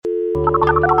Hi,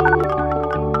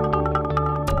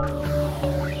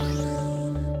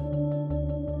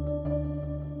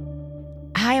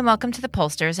 and welcome to The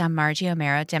Pollsters. I'm Margie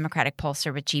O'Meara, Democratic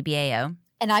pollster with GBAO.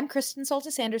 And I'm Kristen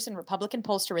Soltis-Anderson, Republican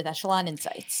pollster with Echelon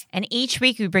Insights. And each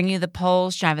week we bring you the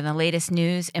polls driving the latest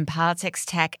news in politics,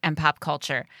 tech, and pop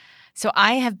culture. So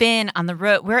I have been on the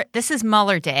road. This is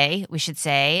Mueller Day, we should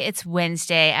say. It's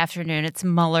Wednesday afternoon. It's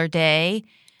Mueller Day.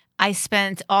 I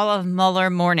spent all of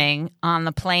Mueller morning on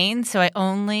the plane,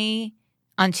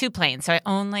 on two planes. So I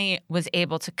only was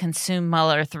able to consume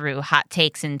Mueller through hot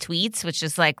takes and tweets, which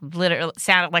is like literally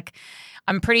sounded like,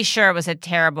 I'm pretty sure it was a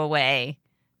terrible way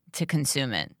to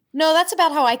consume it. No, that's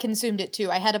about how I consumed it too.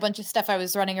 I had a bunch of stuff I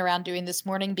was running around doing this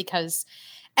morning because,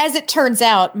 as it turns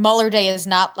out, Mueller Day is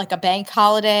not like a bank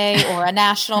holiday or a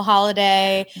national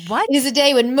holiday. What? It is a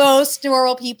day when most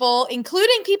normal people,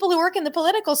 including people who work in the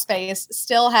political space,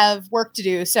 still have work to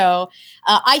do. So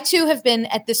I too have been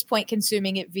at this point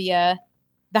consuming it via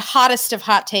the hottest of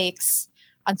hot takes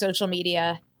on social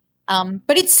media.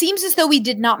 But it seems as though we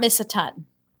did not miss a ton.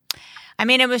 I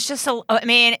mean, it was just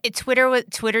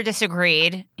Twitter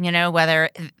disagreed, whether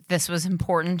this was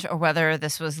important or whether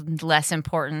this was less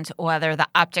important, whether the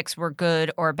optics were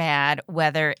good or bad,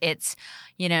 whether it's,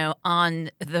 on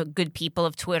the good people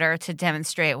of Twitter to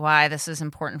demonstrate why this is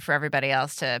important for everybody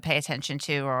else to pay attention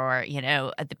to, or,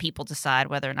 the people decide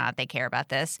whether or not they care about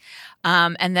this.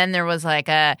 And then there was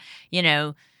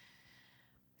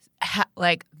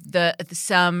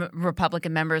some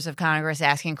Republican members of Congress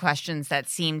asking questions that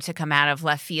seem to come out of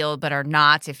left field but are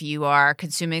not if you are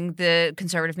consuming the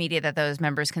conservative media that those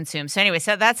members consume. So anyway,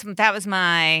 that was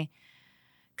my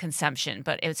consumption,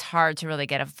 but it's hard to really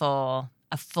get a full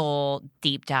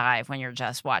deep dive when you're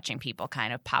just watching people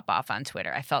kind of pop off on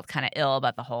Twitter. I felt kind of ill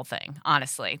about the whole thing,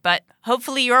 honestly. But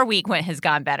hopefully your week has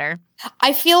gone better.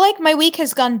 I feel like my week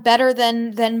has gone better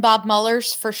than Bob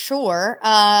Mueller's for sure.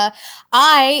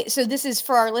 So this is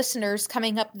for our listeners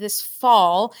coming up this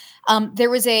fall.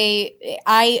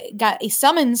 I got a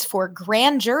summons for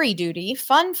grand jury duty.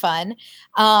 Fun.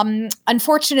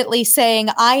 Unfortunately, saying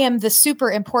I am the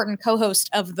super important co-host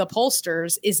of The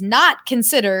Pollsters is not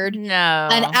considered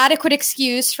an adequate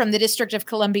excuse from the District of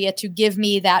Columbia to give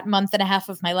me that month and a half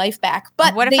of my life back.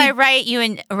 But what if I write you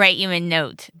a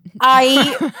note?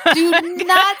 I do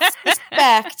not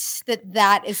suspect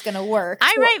that is going to work.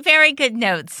 I write very good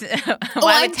notes.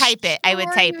 I would type it.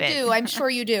 I'm sure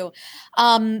you do.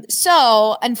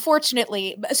 So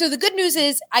unfortunately, the good news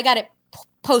is I got it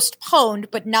postponed,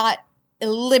 but not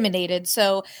eliminated.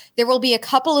 So there will be a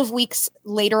couple of weeks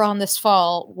later on this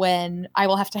fall when I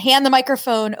will have to hand the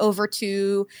microphone over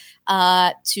to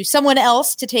someone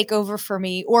else to take over for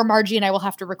me, or Margie and I will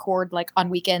have to record like on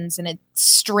weekends and at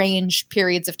strange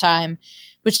periods of time,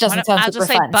 which doesn't sound super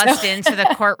fun. I'll just bust into the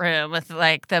courtroom with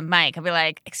like the mic. I'll be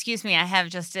like, "Excuse me, I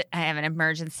have an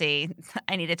emergency.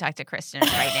 I need to talk to Kristen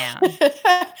right now."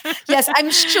 Yes,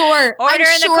 I'm sure. Order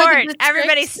in the court.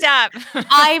 Everybody stop.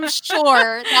 I'm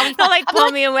sure. They'll like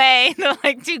pull me away. They'll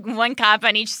like do one cop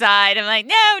on each side. I'm like,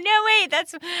 no, wait,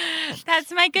 that's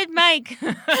my good mic.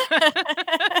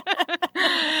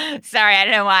 Sorry, I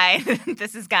don't know why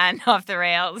this has gone off the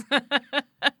rails.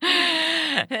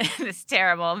 This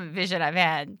terrible vision I've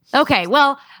had. Okay,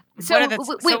 well,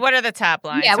 what are the top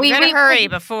lines? Yeah, we gotta hurry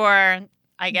before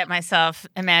I get myself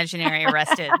imaginary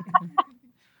arrested.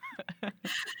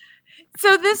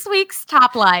 So this week's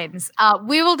top lines,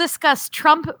 we will discuss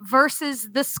Trump versus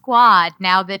the Squad.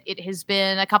 Now that it has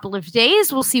been a couple of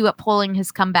days, we'll see what polling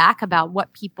has come back about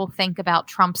what people think about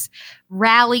Trump's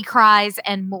rally cries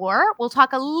and more. We'll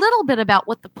talk a little bit about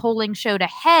what the polling showed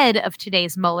ahead of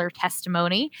today's Mueller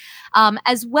testimony,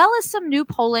 as well as some new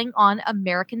polling on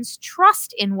Americans'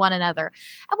 trust in one another.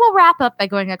 And we'll wrap up by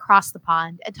going across the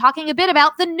pond and talking a bit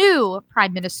about the new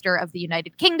Prime Minister of the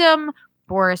United Kingdom,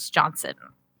 Boris Johnson.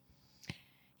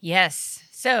 Yes.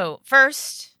 So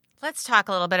first, let's talk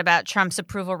a little bit about Trump's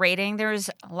approval rating. There's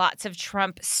lots of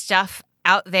Trump stuff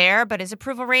out there, but his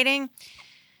approval rating,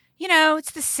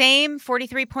 it's the same,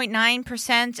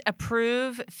 43.9%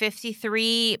 approve,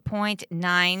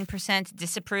 53.9%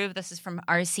 disapprove. This is from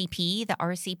RCP, the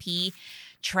RCP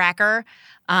tracker.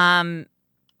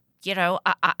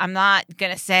 I'm not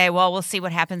going to say, well, we'll see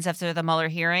what happens after the Mueller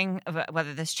hearing,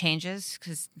 whether this changes,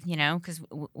 because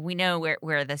we know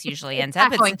where this usually ends up.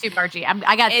 It's not going to, Margie.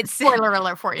 I got a spoiler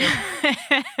alert for you.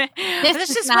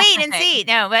 Let's just wait and see.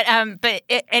 No, but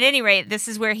at any rate, this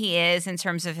is where he is in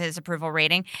terms of his approval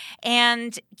rating.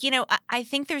 And, I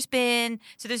think there's been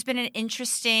an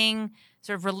interesting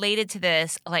sort of related to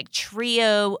this like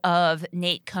trio of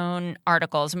Nate Cohn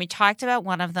articles. And we talked about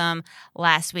one of them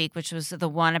last week, which was the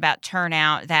one about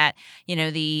turnout, that, you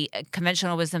know, the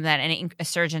conventional wisdom that a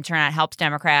surge in turnout helps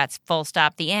Democrats, full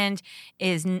stop, the end,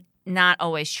 is not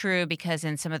always true, because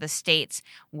in some of the states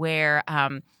where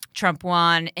Trump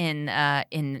won in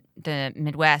the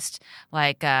Midwest,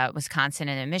 like Wisconsin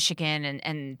and Michigan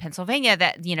and Pennsylvania,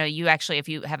 that, you know, you actually, if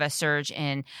you have a surge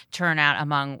in turnout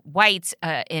among whites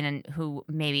who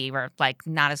maybe were like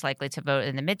not as likely to vote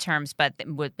in the midterms, but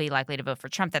would be likely to vote for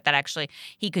Trump, that actually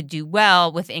he could do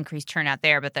well with increased turnout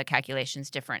there, but the calculation's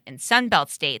different in Sunbelt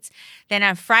states. Then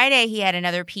on Friday, he had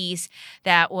another piece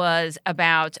that was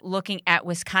about looking at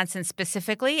Wisconsin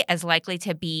specifically as likely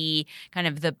to be kind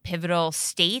of the pivotal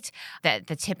state, that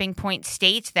the tipping point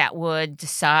state that would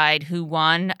decide who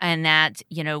won, and that,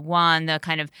 you know, won the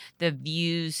kind of the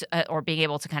views or being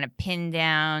able to kind of pin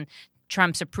down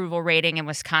Trump's approval rating in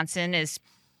Wisconsin is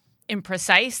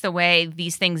imprecise the way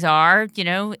these things are. You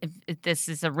know, if this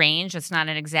is a range. It's not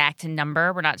an exact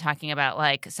number. We're not talking about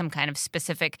like some kind of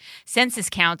specific census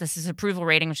count. This is approval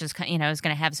rating, which is, you know, is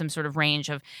going to have some sort of range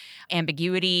of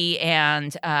ambiguity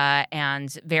and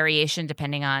variation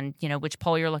depending on, you know, which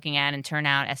poll you're looking at and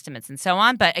turnout estimates and so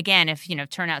on. But again, if, you know,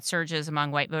 turnout surges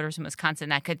among white voters in Wisconsin,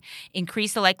 that could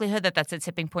increase the likelihood that that's a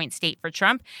tipping point state for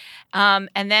Trump. And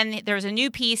then there's a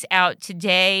new piece out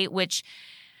today, which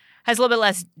has a little bit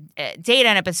less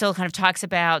data in it, but still kind of talks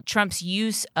about Trump's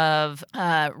use of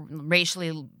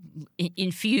racially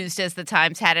infused, as the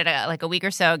Times had it like a week or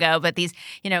so ago, but these,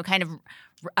 you know, kind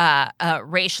of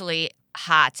racially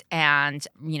hot and,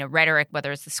 you know, rhetoric,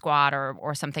 whether it's the squad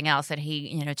or something else, that he,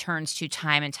 you know, turns to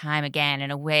time and time again in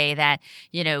a way that,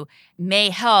 you know, may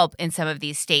help in some of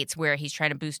these states where he's trying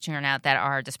to boost turnout that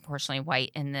are disproportionately white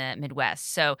in the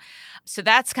Midwest. So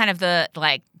that's kind of the,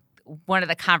 like, one of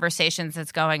the conversations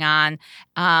that's going on,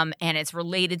 and it's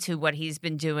related to what he's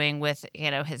been doing with, you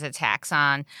know, his attacks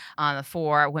on the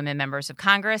 4 women members of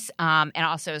Congress, and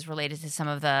also is related to some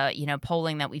of the, you know,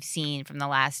 polling that we've seen from the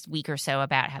last week or so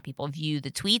about how people view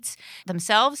the tweets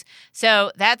themselves.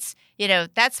 So that's, you know,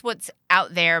 that's what's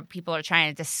out there. People are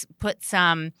trying to put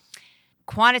some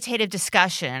quantitative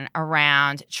discussion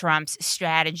around Trump's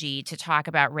strategy to talk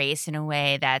about race in a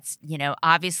way that's, you know,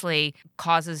 obviously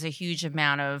causes a huge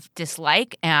amount of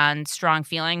dislike and strong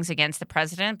feelings against the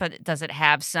president, but does it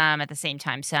have some, at the same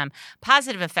time, some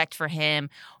positive effect for him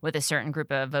with a certain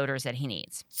group of voters that he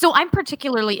needs? So I'm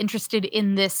particularly interested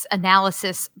in this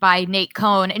analysis by Nate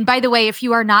Cohn. And by the way, if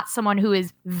you are not someone who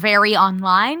is very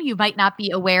online, you might not be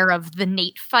aware of the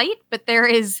Nate fight, but there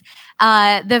is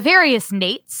the various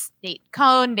Nates. Nate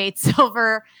Cohn, Nate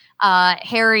Silver,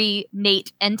 Harry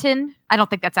Nate Enton. I don't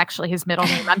think that's actually his middle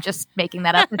name. I'm just making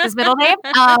that up. It's his middle name.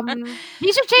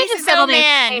 He should change his middle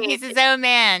name. He's his own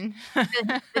man.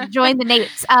 to join the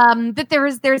Nates. That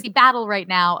there's a battle right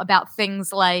now about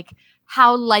things like,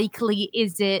 how likely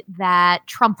is it that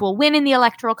Trump will win in the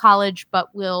Electoral College,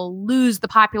 but will lose the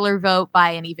popular vote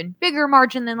by an even bigger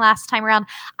margin than last time around?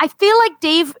 I feel like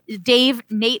Dave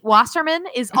Nate Wasserman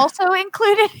is also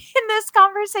included in this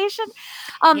conversation.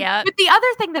 Yep. But the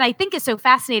other thing that I think is so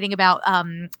fascinating about,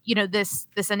 you know, this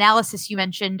analysis you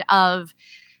mentioned of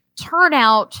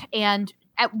turnout and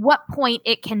at what point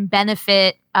it can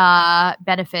benefit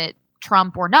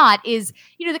Trump or not is,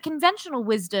 you know, the conventional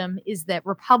wisdom is that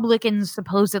Republicans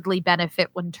supposedly benefit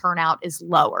when turnout is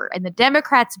lower, and the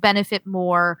Democrats benefit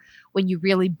more when you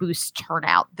really boost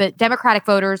turnout. The Democratic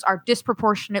voters are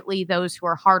disproportionately those who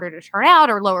are harder to turn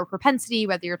out or lower propensity,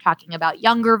 whether you're talking about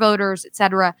younger voters, et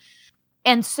cetera.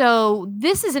 And so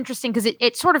this is interesting because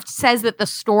it sort of says that the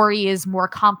story is more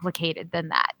complicated than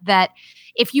that. That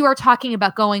if you are talking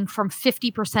about going from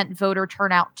 50% voter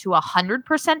turnout to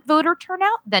 100% voter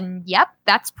turnout, then yep,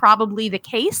 that's probably the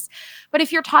case. But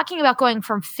if you're talking about going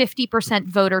from 50%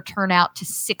 voter turnout to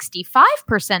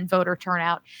 65% voter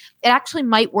turnout, it actually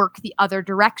might work the other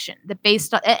direction. That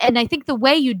based on, and I think the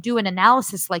way you do an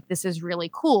analysis like this is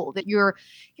really cool. That you're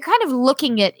kind of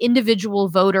looking at individual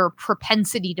voter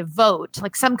propensity to vote,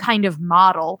 like some kind of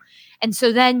model. And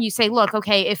so then you say, look,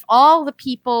 okay, if all the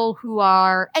people who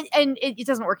are, and it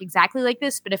doesn't work exactly like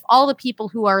this, but if all the people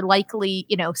who are likely,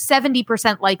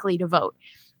 70% likely to vote,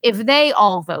 if they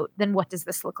all vote, then what does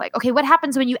this look like? Okay, what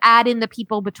happens when you add in the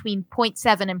people between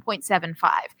 0.7 and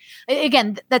 0.75?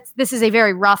 Again, this is a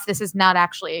very rough, this is not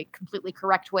actually a completely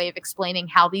correct way of explaining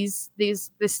how this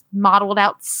modeled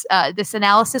out, this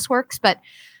analysis works, but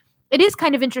it is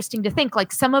kind of interesting to think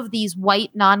like some of these white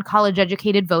non-college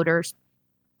educated voters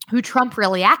who Trump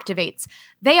really activates,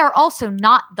 they are also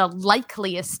not the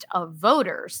likeliest of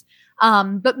voters.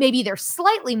 But maybe they're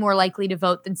slightly more likely to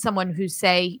vote than someone who's,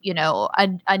 say, a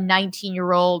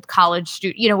 19-year-old college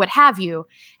student, what have you.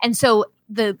 And so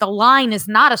the line is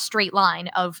not a straight line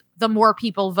of the more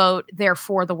people vote,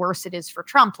 therefore the worse it is for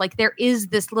Trump. Like, there is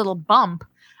this little bump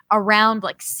around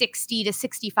like 60 to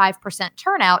 65%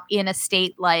 turnout in a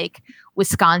state like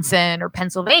Wisconsin or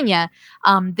Pennsylvania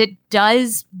that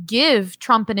does give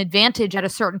Trump an advantage at a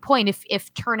certain point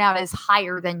if turnout is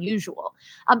higher than usual.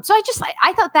 So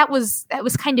I thought that was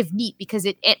kind of neat because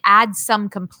it adds some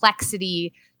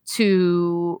complexity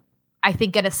to, I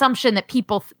think, an assumption that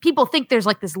people think there's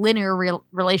like this linear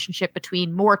relationship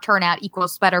between more turnout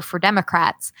equals better for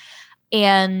Democrats.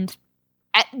 And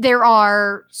there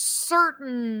are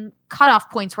certain cutoff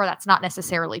points where that's not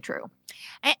necessarily true.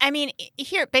 I mean,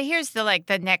 here's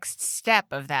the next step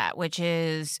of that, which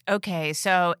is, okay,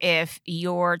 so if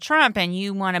you're Trump and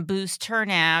you want to boost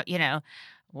turnout,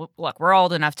 look, we're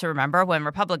old enough to remember when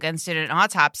Republicans did an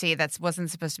autopsy that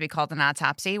wasn't supposed to be called an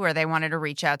autopsy, where they wanted to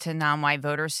reach out to non-white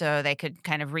voters so they could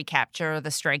kind of recapture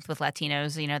the strength with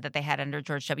Latinos, that they had under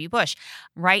George W. Bush.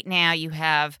 Right now you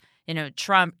have,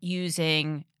 Trump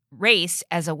using race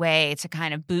as a way to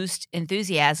kind of boost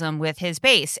enthusiasm with his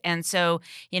base. And so,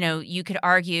 you could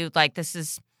argue like this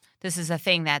is a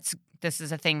thing that's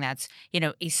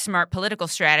a smart political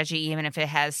strategy, even if it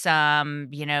has some,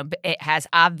 it has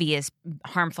obvious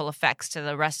harmful effects to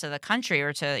the rest of the country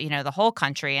or to, the whole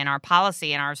country and our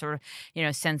policy and our sort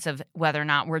of, sense of whether or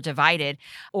not we're divided.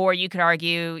 Or you could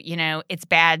argue, it's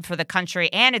bad for the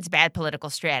country and it's bad political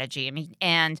strategy. I mean,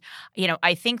 and,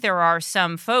 I think there are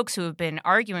some folks who have been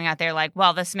arguing out there like,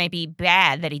 well, this may be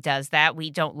bad that he does that.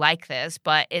 We don't like this,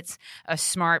 but it's a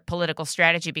smart political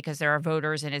strategy because there are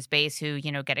voters in his base who,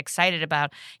 get excited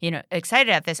about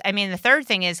this. I mean, the third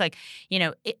thing is like,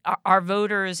 are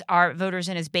voters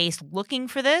in his base looking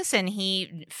for this and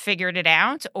he figured it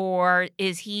out, or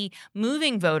is he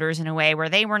moving voters in a way where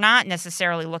they were not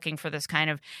necessarily looking for this kind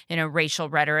of, racial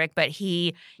rhetoric, but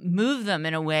he moved them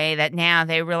in a way that now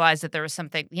they realize that there was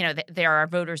something, there are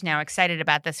voters now excited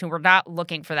about this who were not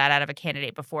looking for that out of a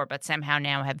candidate before, but somehow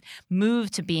now have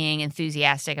moved to being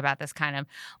enthusiastic about this kind of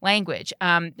language.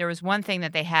 There was one thing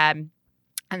that they had,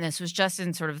 and this was just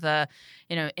in sort of the,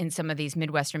 in some of these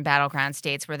Midwestern battleground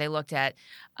states where they looked at,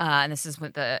 and this is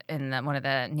one of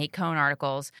the Nate Cohn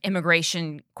articles,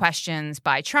 immigration questions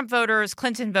by Trump voters,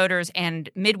 Clinton voters, and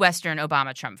Midwestern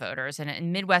Obama Trump voters.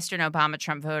 And Midwestern Obama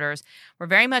Trump voters were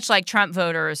very much like Trump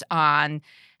voters on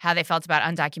how they felt about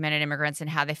undocumented immigrants and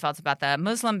how they felt about the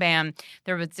Muslim ban.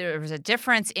 There was a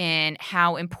difference in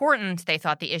how important they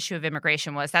thought the issue of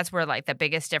immigration was. That's where like the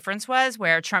biggest difference was,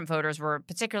 where Trump voters were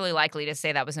particularly likely to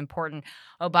say that was important.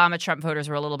 Obama Trump voters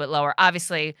were a little bit lower.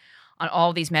 Obviously, on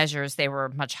all these measures, they were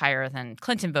much higher than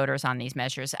Clinton voters on these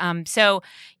measures. So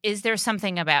is there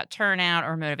something about turnout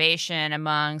or motivation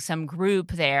among some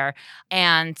group there?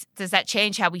 And does that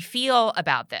change how we feel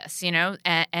about this,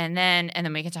 And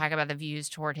then we can talk about the views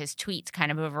toward his tweets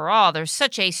kind of overall. There's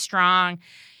such a strong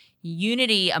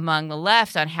unity among the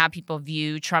left on how people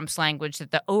view Trump's language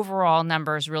that the overall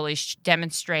numbers really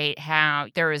demonstrate how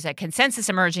there is a consensus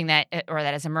emerging that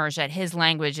has emerged that his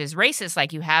language is racist.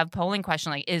 Like, you have polling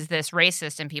question like, is this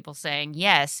racist? And people saying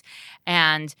yes.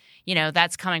 And,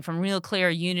 that's coming from real clear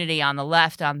unity on the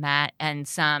left on that and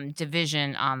some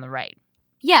division on the right.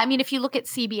 Yeah, I mean, if you look at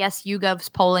CBS YouGov's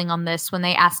polling on this, when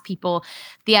they ask people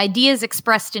the ideas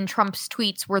expressed in Trump's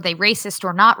tweets, were they racist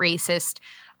or not racist?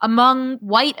 Among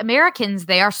white Americans,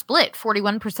 they are split.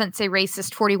 41% say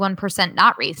racist, 41%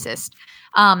 not racist.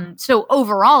 So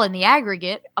overall, in the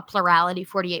aggregate, a plurality,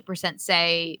 48%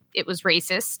 say it was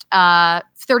racist,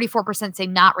 34% say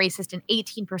not racist, and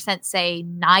 18% say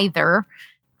neither.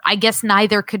 I guess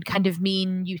neither could kind of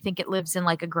mean you think it lives in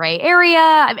like a gray area.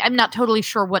 I'm not totally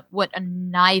sure what a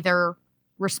neither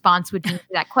response would be to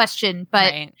that question.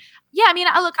 But right. Yeah, I mean,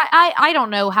 look, I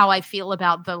don't know how I feel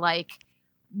about the like,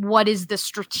 what is the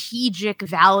strategic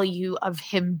value of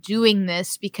him doing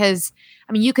this? Because,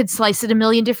 I mean, you could slice it a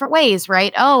million different ways,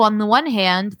 right? Oh, on the one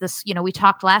hand, this, we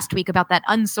talked last week about that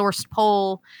unsourced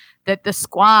poll that the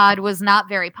Squad was not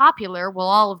very popular. Well,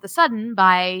 all of a sudden,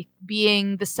 by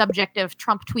being the subject of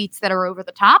Trump tweets that are over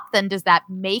the top, then does that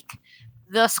make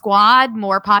the Squad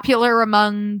more popular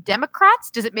among Democrats?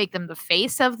 Does it make them the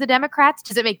face of the Democrats?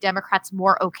 Does it make Democrats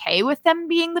more okay with them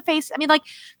being the face? I mean, like,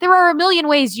 there are a million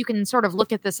ways you can sort of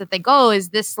look at this that they go, is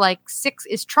this like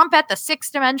is Trump at the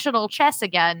sixth dimensional chess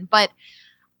again? But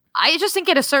I just think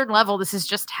at a certain level, this is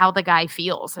just how the guy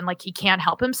feels, and like, he can't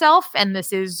help himself. And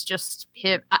this is just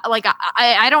him. Like,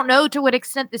 I don't know to what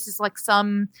extent this is like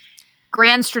some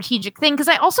grand strategic thing. Because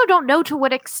I also don't know to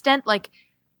what extent, like,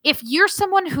 if you're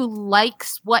someone who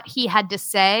likes what he had to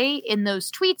say in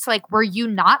those tweets, like, were you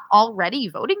not already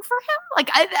voting for him?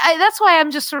 Like, I that's why I'm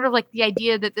just sort of like the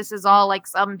idea that this is all like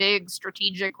some big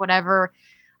strategic whatever.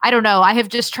 I don't know. I have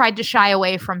just tried to shy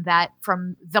away from that,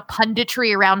 from the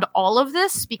punditry around all of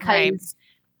this, because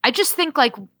I just think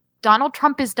like Donald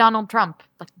Trump is Donald Trump.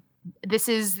 Like, this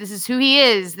is who he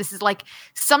is. This is like,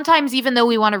 sometimes even though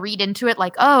we want to read into it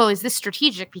like, oh, is this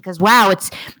strategic? Because wow, it's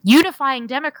unifying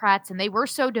Democrats and they were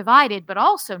so divided, but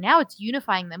also now it's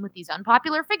unifying them with these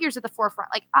unpopular figures at the forefront.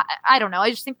 Like, I don't know.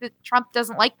 I just think that Trump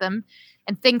doesn't like them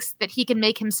and thinks that he can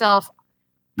make himself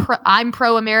I'm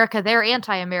pro-America, they're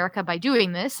anti-America by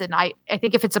doing this. And I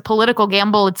think if it's a political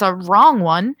gamble, it's a wrong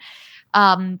one.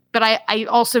 But I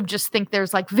also just think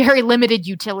there's like very limited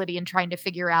utility in trying to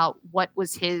figure out what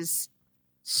was his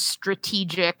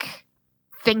strategic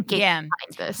thinking behind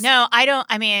this. No, I don't.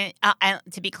 I mean,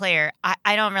 to be clear,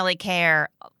 I don't really care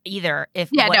either if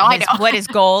what his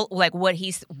goal, like what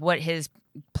his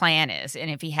plan is, and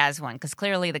if he has one, because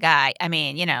clearly the guy, I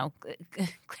mean,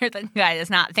 clearly the guy does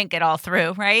not think it all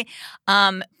through, right?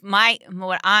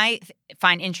 What I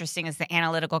find interesting is the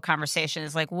analytical conversation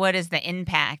is like, what is the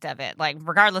impact of it? Like,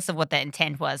 regardless of what the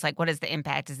intent was, like, what is the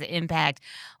impact? Is the impact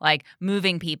like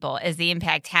moving people? Is the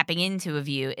impact tapping into a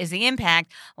view? Is the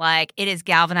impact like it is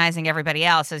galvanizing everybody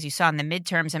else, as you saw in the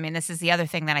midterms? I mean, this is the other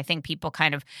thing that I think people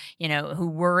kind of, who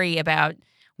worry about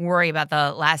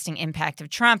the lasting impact of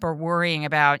Trump or worrying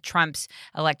about Trump's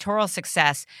electoral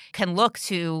success can look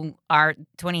to our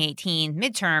 2018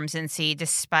 midterms and see,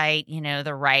 despite,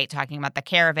 the right talking about the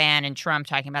caravan and Trump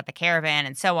talking about the caravan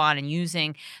and so on and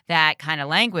using that kind of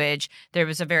language, there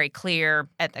was a very clear,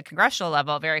 at the congressional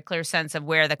level, a very clear sense of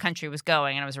where the country was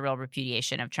going. And it was a real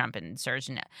repudiation of Trump and surge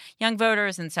in young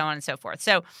voters and so on and so forth.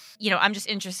 So, I'm just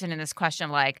interested in this question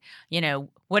of like,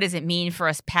 what does it mean for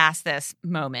us past this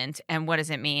moment? And what does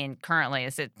it mean currently?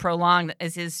 Is it prolonged?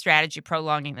 Is his strategy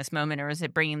prolonging this moment, or is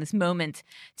it bringing this moment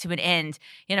to an end?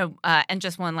 And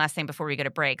just one last thing before we go to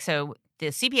break. So the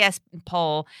CBS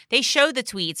poll, they showed the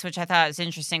tweets, which I thought was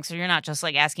interesting. So you're not just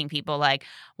like asking people like,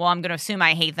 well, I'm going to assume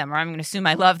I hate them or I'm going to assume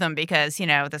I love them because,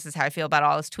 this is how I feel about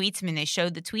all his tweets. I mean, they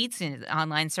showed the tweets in an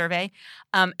online survey.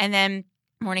 And then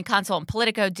Morning Consult and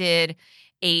Politico did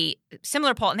a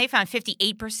similar poll, and they found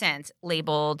 58%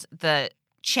 labeled the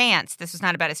chants, this was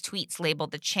not about his tweets,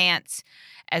 labeled the chants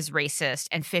as racist,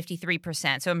 and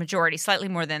 53%, so a majority, slightly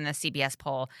more than the CBS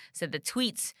poll, said the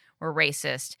tweets were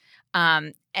racist.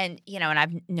 And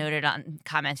I've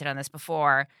commented on this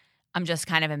before, I'm just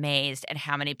kind of amazed at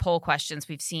how many poll questions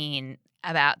we've seen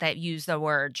about that use the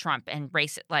word Trump and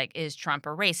racist. Like, is Trump a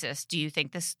racist? Do you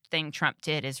think this thing Trump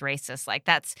did is racist? Like,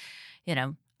 that's,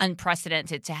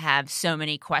 unprecedented to have so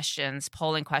many questions,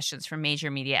 polling questions from major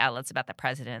media outlets about the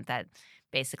president that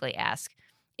basically ask,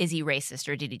 is he racist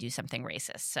or did he do something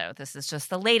racist? So this is just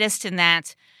the latest in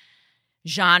that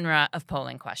genre of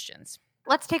polling questions.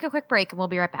 Let's take a quick break and we'll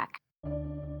be right back.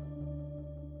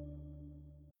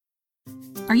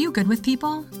 Are you good with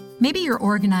people? Maybe you're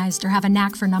organized or have a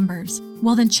knack for numbers.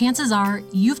 Well, then chances are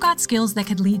you've got skills that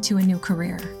could lead to a new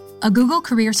career. A Google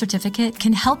Career Certificate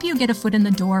can help you get a foot in the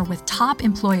door with top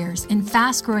employers in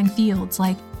fast-growing fields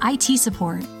like IT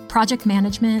support, project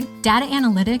management, data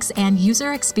analytics, and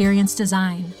user experience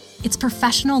design. It's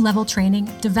professional-level training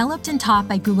developed and taught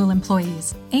by Google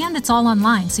employees. And it's all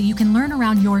online, so you can learn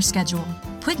around your schedule.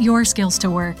 Put your skills to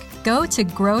work. Go to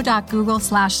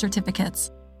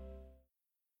grow.google/certificates.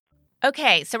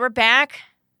 Okay, so we're back.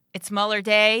 It's Mueller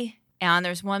Day, and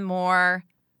there's one more.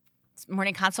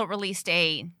 Morning Consult released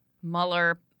a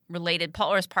Mueller-related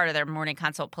poll, or as part of their Morning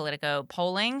Consult Politico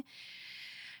polling.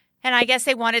 And I guess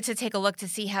they wanted to take a look to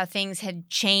see how things had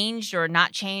changed or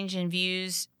not changed in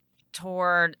views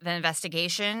toward the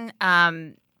investigation.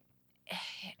 They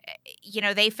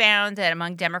found that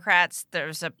among Democrats,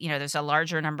 there's a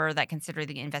larger number that consider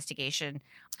the investigation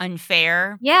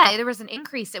unfair. Yeah, there was an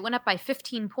increase. It went up by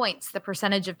 15 points, the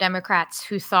percentage of Democrats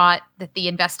who thought that the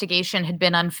investigation had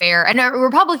been unfair. And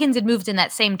Republicans had moved in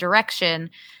that same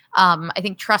direction. I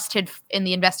think trust in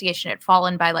the investigation had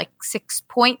fallen by like 6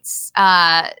 points,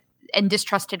 and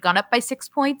distrust had gone up by 6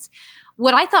 points.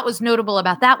 What I thought was notable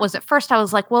about that was at first I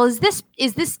was like, well, is this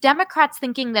Democrats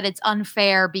thinking that it's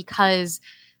unfair because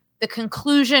the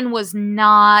conclusion was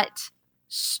not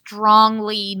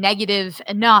strongly negative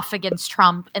enough against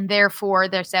Trump, and therefore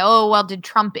they say, oh, well, did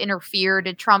Trump interfere?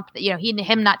 Did Trump,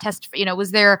 him not testify?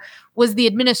 Was the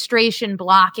administration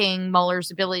blocking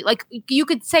Mueller's ability? Like, you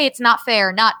could say it's not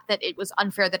fair, not that it was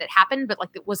unfair that it happened, but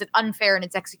like, was it unfair in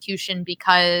its execution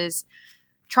because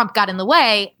Trump got in the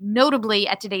way. Notably,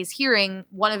 at today's hearing,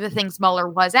 one of the things Mueller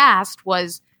was asked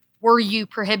was, were you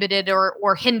prohibited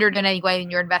or hindered in any way in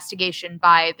your investigation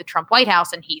by the Trump White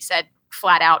House? And he said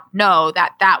flat out, no,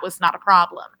 that was not a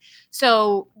problem.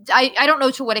 So I don't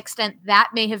know to what extent that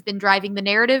may have been driving the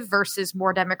narrative versus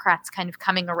more Democrats kind of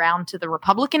coming around to the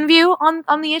Republican view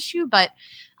on the issue. But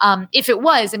if it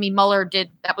was, I mean, Mueller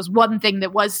that was one thing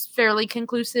that was fairly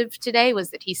conclusive today,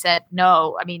 was that he said,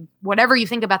 no, I mean, whatever you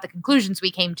think about the conclusions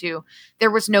we came to,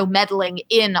 there was no meddling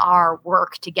in our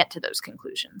work to get to those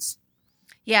conclusions.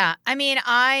 Yeah. I mean,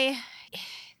 I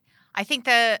think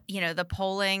the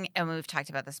polling, and we've talked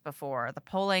about this before, the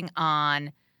polling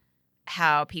on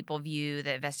how people view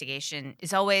the investigation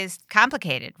is always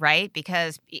complicated, right?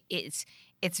 Because it's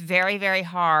very, very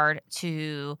hard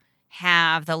to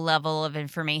have the level of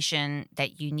information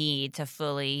that you need to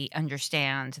fully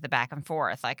understand the back and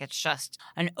forth. Like, it's just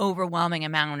an overwhelming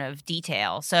amount of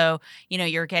detail. So,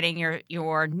 you're getting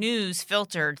your news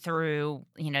filtered through,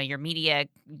 your media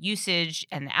usage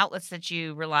and the outlets that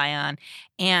you rely on,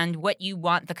 and what you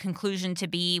want the conclusion to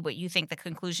be, what you think the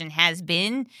conclusion has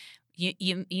been.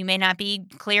 You may not be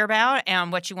clear about,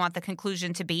 and what you want the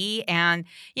conclusion to be. And,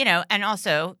 and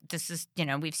also this is,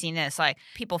 we've seen this, like,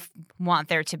 people want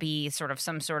there to be sort of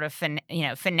some sort of,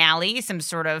 finale, some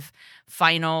sort of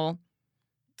final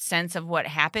sense of what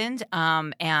happened.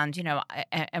 And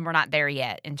we're not there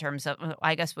yet in terms of,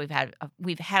 I guess we've had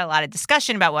a lot of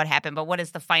discussion about what happened, but what is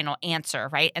the final answer,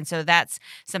 right? And so that's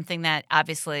something that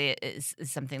obviously is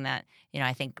something that,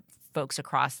 I think folks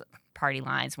across party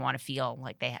lines want to feel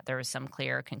like there was some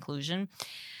clear conclusion.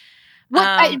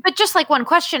 But just like one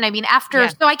question, I mean,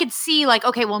 so I could see like,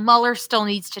 okay, well, Mueller still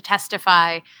needs to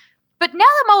testify, but now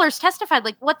that Mueller's testified,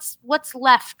 like what's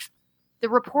left? The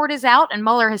report is out and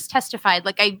Mueller has testified.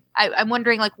 Like I'm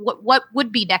wondering like what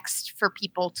would be next for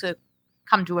people to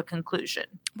come to a conclusion?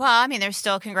 Well, I mean, there's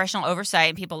still congressional oversight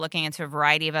and people looking into a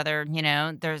variety of other,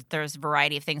 there's a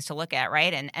variety of things to look at,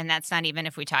 right? And that's not even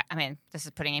if we talk, I mean, this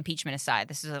is putting impeachment aside.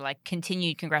 This is like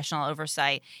continued congressional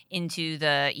oversight into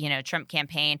the, Trump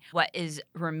campaign. What is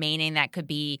remaining that could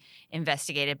be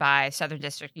investigated by Southern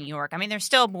District New York? I mean, there's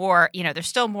still more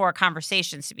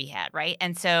conversations to be had, right?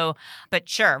 And so, but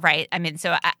sure, right? I mean,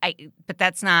 so but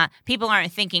that's not, people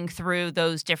aren't thinking through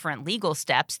those different legal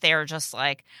steps. They're just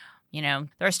like,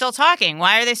 they're still talking.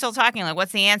 Why are they still talking? Like,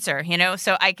 what's the answer?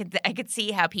 So I could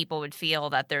see how people would feel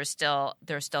that there's still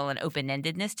an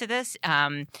open-endedness to this,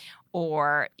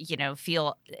 or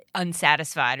feel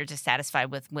unsatisfied or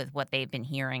dissatisfied with what they've been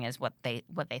hearing as what they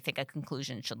think a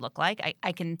conclusion should look like.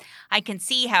 I can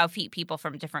see how people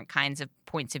from different kinds of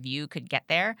points of view could get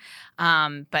there,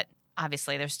 but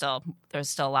obviously there's still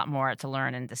a lot more to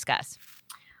learn and discuss.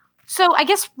 So I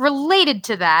guess related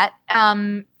to that,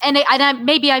 I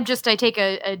take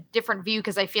a different view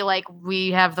because I feel like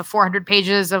we have the 400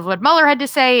 pages of what Mueller had to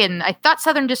say, and I thought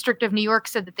Southern District of New York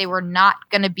said that they were not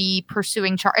going to be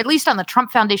pursuing at least on the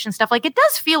Trump Foundation stuff. Like, it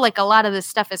does feel like a lot of this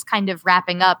stuff is kind of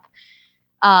wrapping up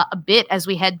a bit as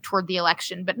we head toward the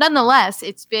election, but nonetheless,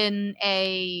 it's been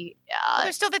a.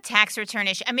 There's still the tax return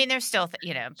issue. I mean, there's still,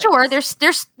 Sure,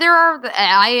 there are.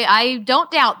 I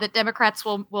don't doubt that Democrats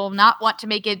will not want to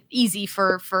make it easy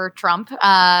for Trump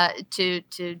to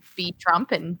be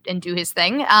Trump and do his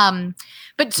thing.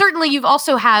 But certainly, you've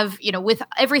also have with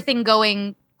everything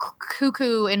going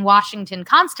cuckoo in Washington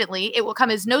constantly, it will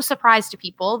come as no surprise to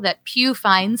people that Pew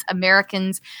finds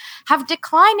Americans have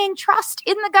declining trust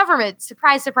in the government.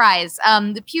 Surprise, surprise.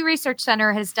 The Pew Research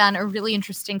Center has done a really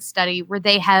interesting study where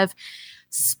they have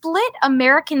split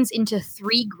Americans into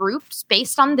 3 groups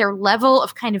based on their level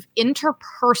of kind of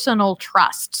interpersonal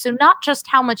trust. So not just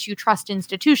how much you trust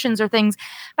institutions or things,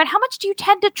 but how much do you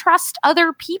tend to trust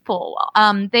other people?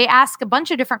 They ask a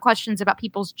bunch of different questions about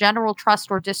people's general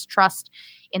trust or distrust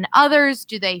in others.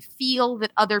 Do they feel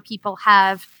that other people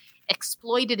have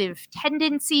exploitative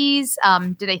tendencies?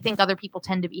 Do they think other people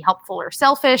tend to be helpful or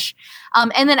selfish?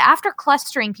 And then after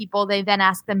clustering people, they then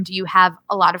ask them, do you have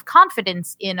a lot of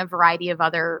confidence in a variety of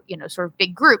other, sort of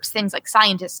big groups, things like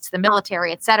scientists, the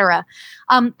military, et cetera.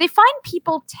 They find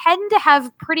people tend to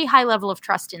have pretty high level of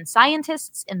trust in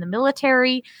scientists, in the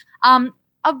military,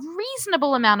 a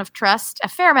reasonable amount of trust, a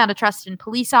fair amount of trust in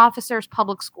police officers,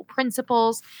 public school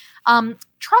principals.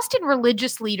 Trust in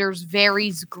religious leaders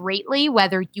varies greatly,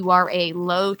 whether you are a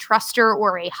low truster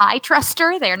or a high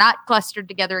truster. They're not clustered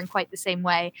together in quite the same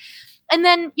way. And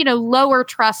then, lower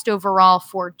trust overall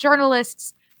for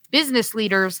journalists, business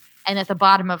leaders, and at the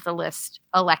bottom of the list,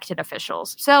 elected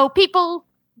officials. So people,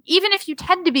 even if you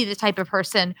tend to be the type of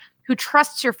person who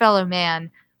trusts your fellow man,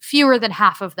 fewer than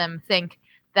half of them think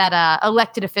that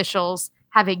elected officials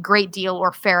have a great deal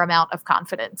or fair amount of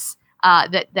confidence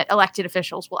that elected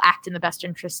officials will act in the best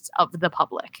interests of the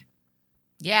public.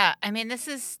 Yeah, I mean,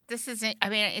 it's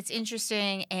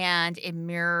interesting, and it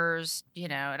mirrors,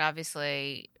 it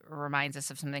obviously reminds us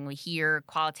of something we hear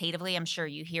qualitatively. I'm sure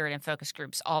you hear it in focus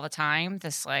groups all the time,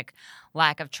 this like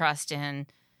lack of trust in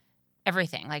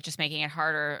everything, like just making it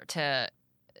harder to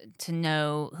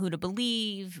know who to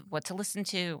believe, what to listen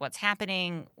to, what's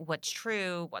happening, what's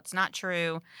true, what's not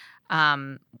true,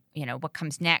 what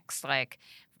comes next, like,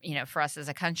 for us as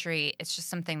a country. It's just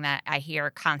something that I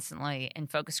hear constantly in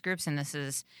focus groups, and this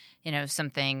is,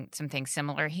 something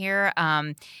similar here.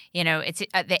 It's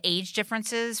the age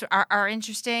differences are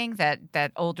interesting.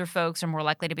 That older folks are more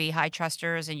likely to be high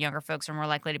trusters, and younger folks are more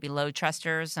likely to be low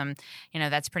trusters.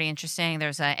 That's pretty interesting.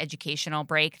 There's an educational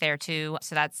break there too,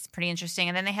 so that's pretty interesting.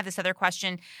 And then they have this other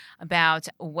question about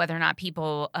whether or not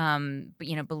people,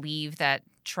 believe that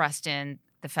trust in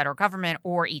the federal government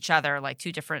or each other, like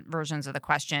two different versions of the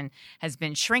question, has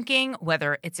been shrinking,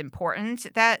 whether it's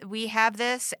important that we have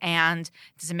this, and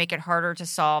does it make it harder to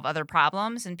solve other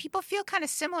problems? And people feel kind of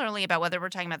similarly about whether we're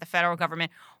talking about the federal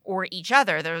government or each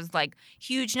other. There's like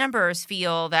huge numbers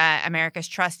feel that America's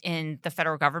trust in the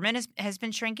federal government has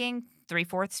been shrinking.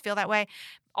 3/4 feel that way.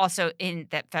 Also, in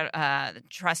that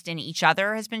trust in each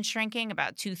other has been shrinking.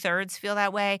 About 2/3 feel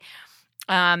that way.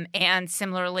 And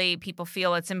similarly, people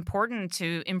feel it's important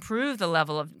to improve the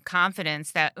level of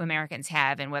confidence that Americans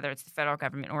have in whether it's the federal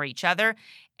government or each other,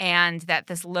 and that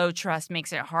this low trust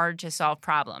makes it hard to solve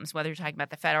problems, whether you're talking about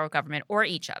the federal government or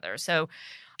each other. So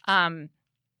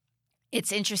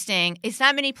it's interesting. It's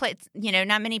not many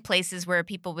places where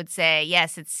people would say,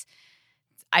 yes,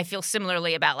 I feel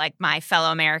similarly about like my fellow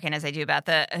American as I do about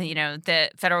the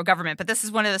federal government. But this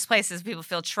is one of those places people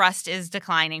feel trust is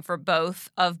declining for both,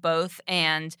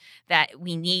 and that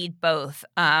we need both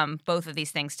of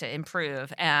these things to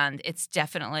improve. And it's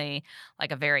definitely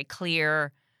like a very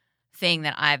clear thing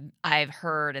that I've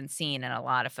heard and seen in a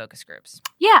lot of focus groups.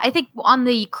 Yeah, I think on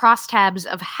the crosstabs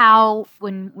of how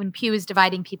when Pew is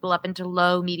dividing people up into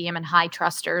low, medium, and high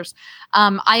trusters,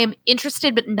 I am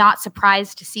interested but not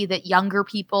surprised to see that younger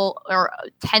people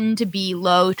tend to be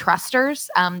low trusters.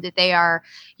 That they are,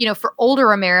 for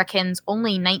older Americans,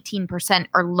 only 19%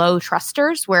 are low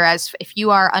trusters, whereas if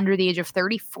you are under the age of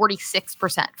 30,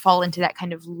 46% fall into that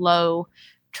kind of low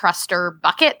truster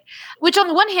bucket, which on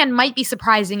the one hand might be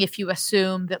surprising if you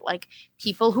assume that like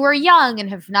people who are young and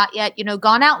have not yet,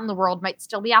 gone out in the world might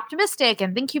still be optimistic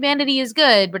and think humanity is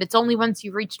good. But it's only once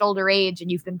you've reached older age and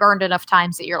you've been burned enough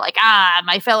times that you're like,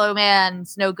 my fellow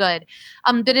man's no good.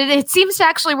 That it seems to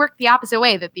actually work the opposite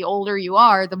way, that the older you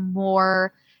are, the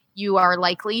more you are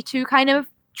likely to kind of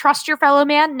trust your fellow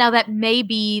man. Now that may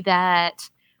be that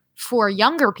for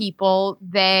younger people,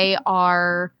 they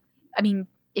are,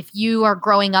 if you are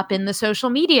growing up in the social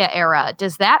media era,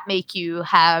 does that make you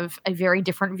have a very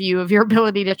different view of your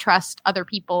ability to trust other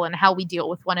people and how we deal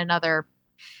with one another?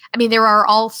 There are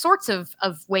all sorts of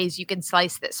ways you can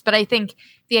slice this, but I think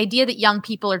the idea that young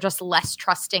people are just less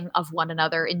trusting of one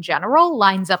another in general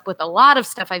lines up with a lot of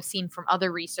stuff I've seen from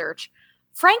other research.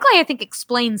 Frankly, I think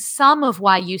explains some of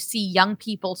why you see young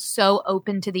people so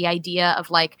open to the idea of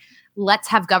like, let's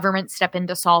have government step in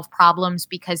to solve problems,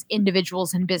 because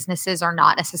individuals and businesses are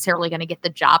not necessarily going to get the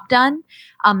job done.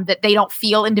 That they don't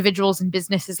feel individuals and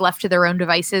businesses left to their own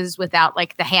devices without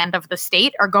like the hand of the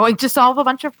state are going to solve a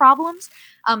bunch of problems.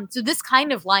 So this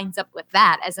kind of lines up with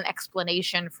that as an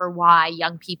explanation for why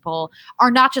young people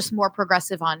are not just more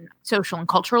progressive on social and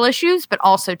cultural issues, but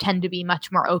also tend to be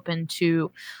much more open to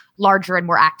larger and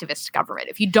more activist government.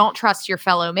 If you don't trust your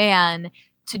fellow man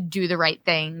to do the right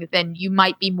thing, then you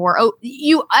might be more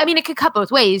it could cut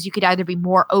both ways. You could either be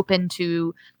more open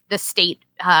to the state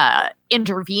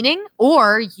intervening,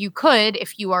 or you could,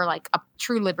 if you are like a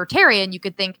true libertarian, you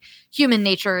could think human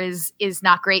nature is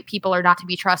not great, people are not to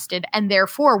be trusted, and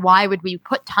therefore why would we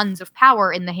put tons of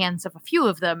power in the hands of a few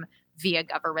of them via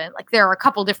government? Like, there are a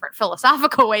couple different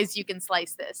philosophical ways you can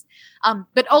slice this.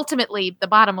 But ultimately, the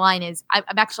bottom line is I'm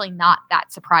actually not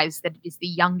that surprised that it is the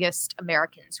youngest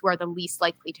Americans who are the least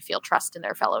likely to feel trust in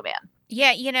their fellow man.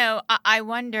 Yeah, I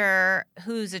wonder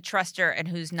who's a truster and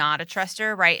who's not a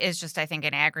truster, right? It's just, I think,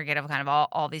 an aggregate of kind of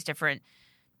all these different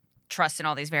trusts in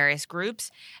all these various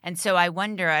groups. And so I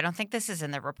wonder, I don't think this is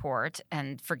in the report,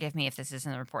 and forgive me if this is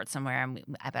in the report somewhere,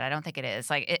 but I don't think it is.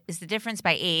 Like, is the difference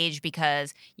by age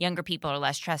because younger people are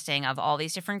less trusting of all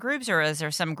these different groups, or is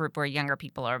there some group where younger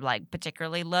people are like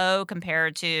particularly low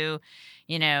compared to,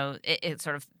 it's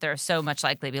sort of they're so much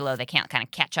likely below they can't kind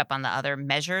of catch up on the other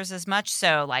measures as much.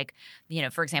 So like,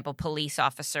 for example, police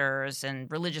officers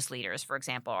and religious leaders, for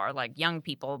example, are like young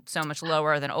people so much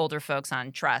lower than older folks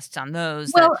on trust on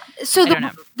those. Well, so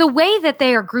the way that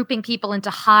they are grouping people into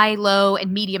high, low,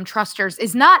 and medium trusters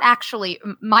is not actually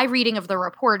my reading of the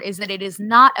report is that it is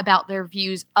not about their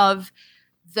views of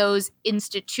those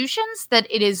institutions, that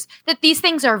it is that these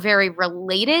things are very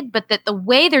related, but that the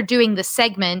way they're doing the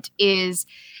segment is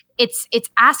it's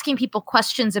asking people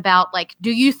questions about like, do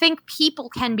you think people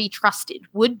can be trusted?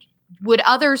 Would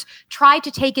others try to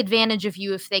take advantage of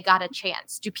you if they got a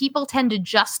chance? Do people tend to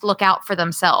just look out for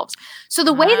themselves? So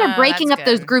the way they're breaking up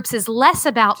those groups is less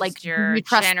about just like, do you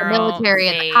trust the military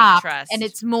and the cops? And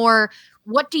it's more,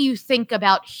 what do you think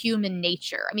about human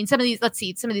nature? I mean, some of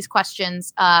these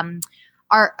questions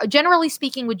are, generally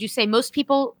speaking, would you say most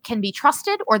people can be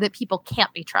trusted or that people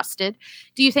can't be trusted?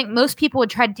 Do you think most people would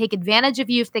try to take advantage of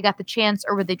you if they got the chance,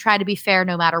 or would they try to be fair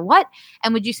no matter what?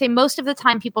 And would you say most of the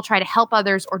time people try to help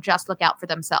others or just look out for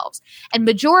themselves? And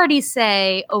majorities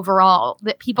say overall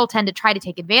that people tend to try to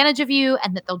take advantage of you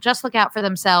and that they'll just look out for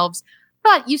themselves.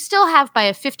 But you still have, by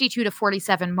a 52 to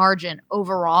 47 margin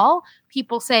overall,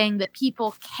 people saying that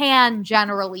people can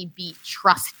generally be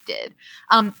trusted.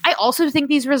 I also think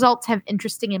these results have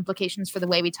interesting implications for the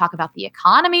way we talk about the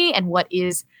economy and what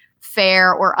is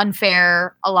fair or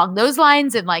unfair along those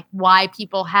lines, and like why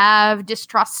people have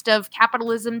distrust of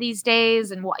capitalism these days.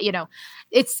 And what,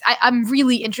 I'm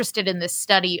really interested in this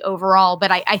study overall, but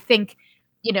I think,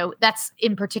 that's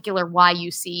in particular why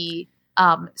you see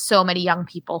so many young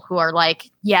people who are like,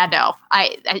 yeah, no,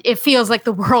 it feels like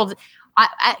the world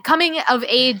coming of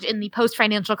age in the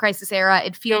post-financial crisis era,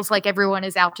 it feels like everyone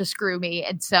is out to screw me.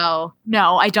 And so,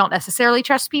 no, I don't necessarily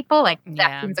trust people. Like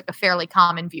that seems like a fairly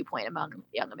common viewpoint among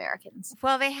young Americans.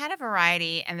 Well, they had a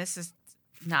variety, and this is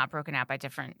not broken out by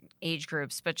different age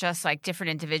groups, but just like different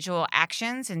individual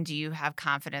actions. And do you have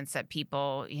confidence that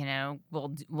people,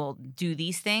 will do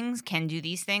these things, can do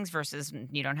these things, versus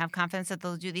you don't have confidence that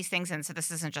they'll do these things? And so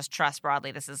this isn't just trust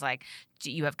broadly. This is like,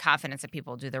 do you have confidence that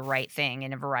people do the right thing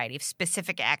in a variety of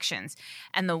specific actions?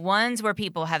 And the ones where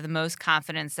people have the most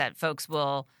confidence that folks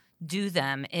will do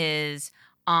them is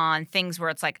on things where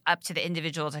it's like up to the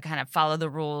individual to kind of follow the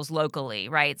rules locally,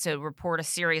 right? So report a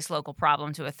serious local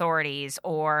problem to authorities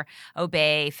or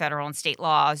obey federal and state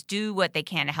laws, do what they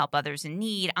can to help others in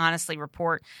need, honestly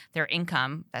report their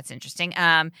income. That's interesting,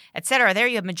 et cetera. There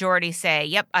you have majority say,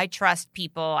 yep, I trust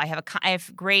people. I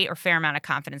have great or fair amount of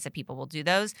confidence that people will do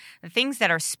those. The things that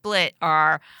are split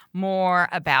are more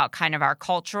about kind of our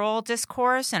cultural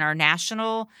discourse and our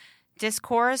national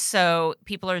discourse. So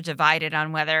people are divided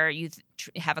on whether you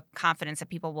have a confidence that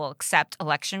people will accept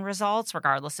election results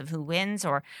regardless of who wins,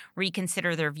 or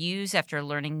reconsider their views after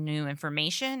learning new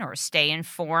information, or stay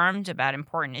informed about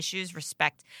important issues,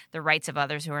 respect the rights of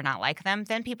others who are not like them.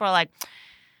 Then people are like,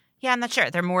 yeah, I'm not sure.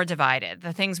 They're more divided.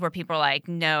 The things where people are like,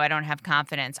 no, I don't have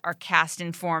confidence, are cast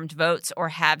informed votes or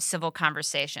have civil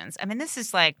conversations. I mean, this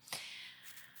is like,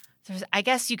 I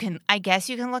guess you can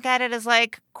look at it as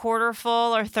like quarter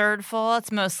full or third full.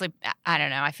 It's mostly, I don't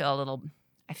know. I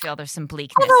feel there's some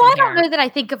bleakness. Although I don't know that I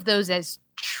think of those as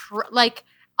like,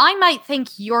 I might think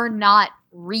you're not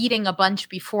reading a bunch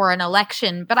before an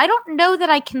election, but I don't know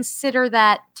that I consider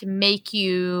that to make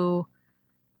you,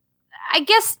 I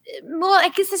guess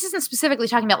this isn't specifically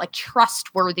talking about like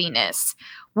trustworthiness.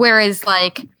 Whereas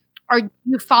like,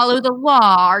 you follow the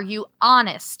law? Are you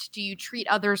honest? Do you treat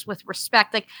others with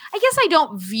respect? Like, I guess I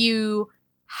don't view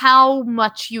how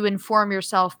much you inform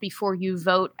yourself before you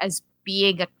vote as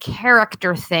being a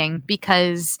character thing,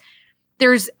 because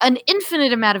there's an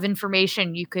infinite amount of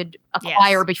information you could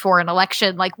acquire before an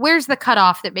election. Like, where's the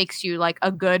cutoff that makes you like a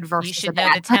good versus you should know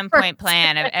the 10-point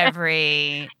plan of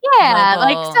every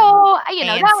like, so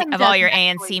ANC, of all your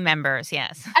ANC members.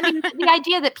 Yes. I mean, the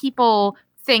idea that people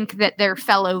think that their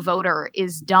fellow voter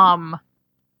is dumb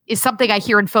is something I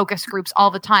hear in focus groups all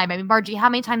the time. I mean, Margie, how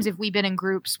many times have we been in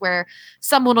groups where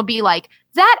someone will be like,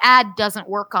 that ad doesn't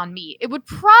work on me. It would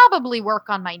probably work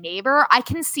on my neighbor. I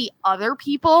can see other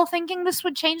people thinking this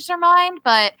would change their mind,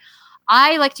 but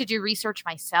I like to do research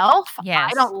myself. Yes.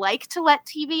 I don't like to let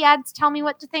TV ads tell me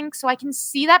what to think. So I can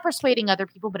see that persuading other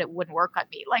people, but it wouldn't work on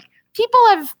me. Like, people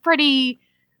have pretty,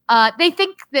 they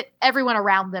think that everyone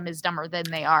around them is dumber than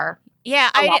they are.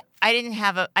 Yeah, I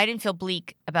didn't feel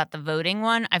bleak about the voting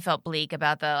one. I felt bleak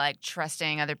about the like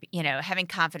trusting other, having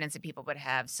confidence that people would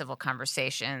have civil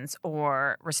conversations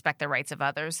or respect the rights of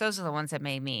others. Those are the ones that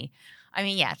made me. I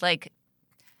mean, yeah, like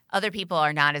other people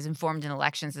are not as informed in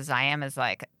elections as I am, as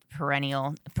like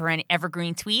perennial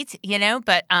evergreen tweet,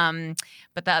 but the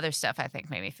other stuff I think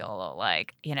made me feel a little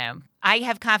like, I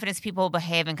have confidence people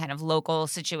behave in kind of local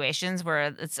situations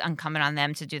where it's incumbent on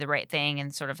them to do the right thing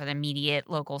in sort of an immediate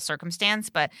local circumstance.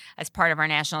 But as part of our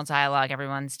national dialogue,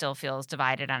 everyone still feels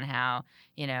divided on how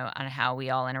we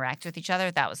all interact with each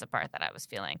other. That was the part that I was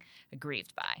feeling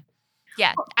aggrieved by.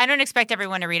 Yeah, I don't expect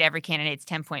everyone to read every candidate's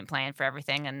 10-point plan for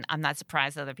everything, and I'm not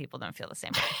surprised other people don't feel the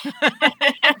same way.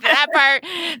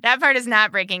 That part is not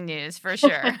breaking news for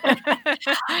sure.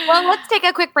 Well, let's take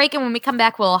a quick break, and when we come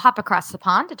back, we'll hop across the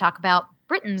pond to talk about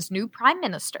Britain's new prime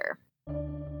minister.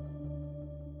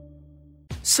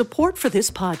 Support for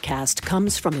this podcast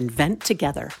comes from Invent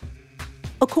Together.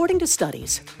 According to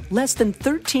studies, less than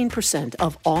 13%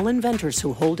 of all inventors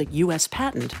who hold a U.S.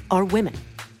 patent are women.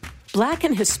 Black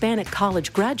and Hispanic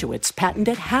college graduates patent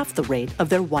at half the rate of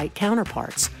their white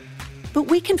counterparts. But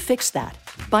we can fix that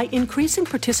by increasing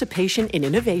participation in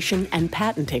innovation and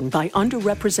patenting by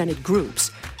underrepresented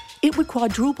groups. It would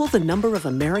quadruple the number of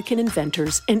American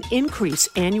inventors and increase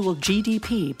annual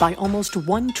GDP by almost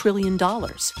 $1 trillion.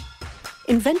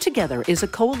 Invent Together is a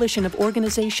coalition of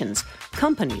organizations,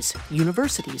 companies,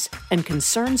 universities, and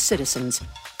concerned citizens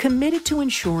committed to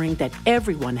ensuring that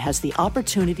everyone has the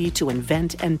opportunity to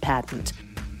invent and patent.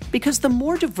 Because the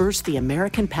more diverse the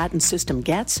American patent system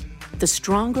gets, the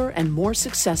stronger and more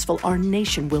successful our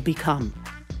nation will become.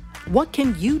 What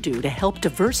can you do to help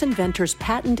diverse inventors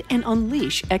patent and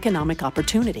unleash economic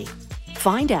opportunity?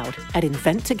 Find out at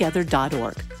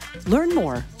inventtogether.org. Learn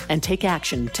more and take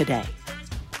action today.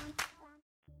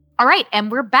 All right,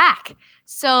 and we're back.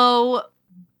 So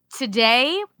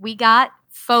today we got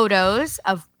photos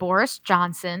of Boris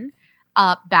Johnson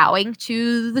bowing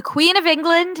to the Queen of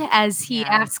England as he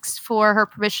asks for her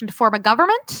permission to form a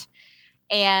government.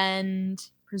 And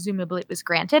presumably it was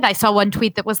granted. I saw one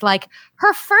tweet that was like,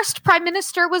 her first prime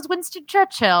minister was Winston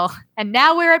Churchill, and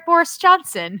now we're at Boris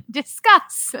Johnson.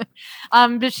 Discuss.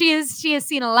 But she has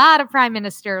seen a lot of prime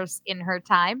ministers in her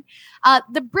time.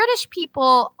 The British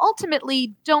people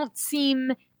ultimately don't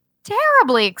seem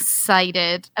terribly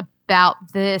excited about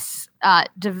this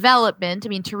development. I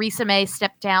mean, Theresa May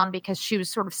stepped down because she was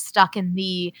sort of stuck in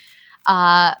the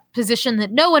position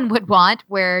that no one would want,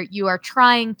 where you are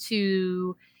trying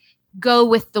to go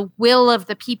with the will of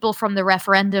the people from the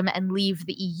referendum and leave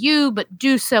the EU, but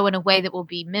do so in a way that will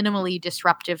be minimally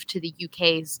disruptive to the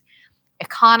UK's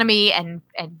economy and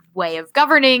way of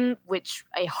governing, which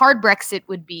a hard Brexit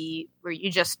would be, where you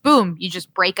just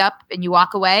break up and you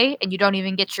walk away and you don't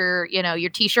even get your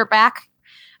T-shirt back.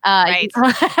 Right.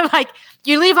 Like,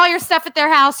 you leave all your stuff at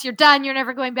their house, you're done, you're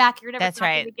never going back, you're never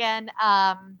talking again.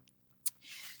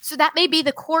 So that may be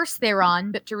the course they're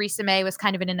on, but Theresa May was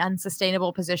kind of in an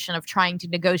unsustainable position of trying to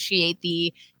negotiate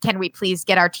the "can we please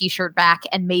get our T-shirt back"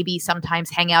 and maybe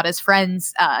sometimes hang out as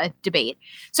friends debate.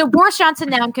 So Boris Johnson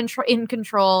now in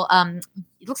control.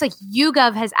 It looks like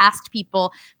YouGov has asked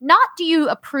people, not do you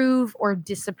approve or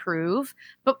disapprove,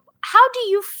 but how do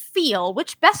you feel?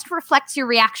 Which best reflects your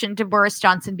reaction to Boris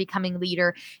Johnson becoming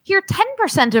leader? Here,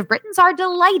 10% of Britons are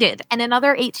delighted, and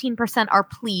another 18% are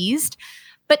pleased.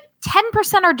 But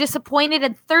 10% are disappointed,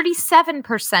 and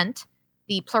 37%,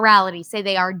 the plurality, say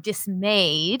they are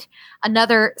dismayed.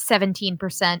 Another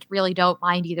 17% really don't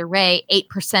mind either way.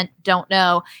 8% don't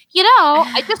know.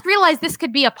 I just realized this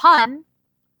could be a pun.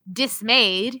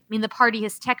 Dismayed. I mean, the party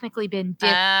has technically been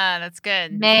that's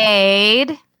good.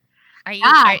 Made.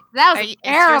 That was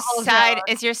terrible.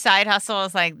 Is your side hustle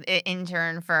is like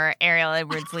intern for Ariel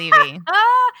Edwards Levy?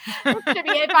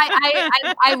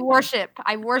 I worship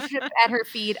at her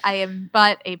feet. I am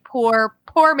but a poor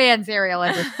man's Ariel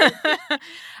Edwards.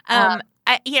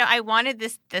 I wanted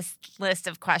this list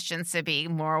of questions to be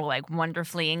more like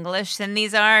wonderfully English than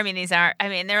these are.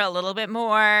 They're a little bit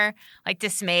more like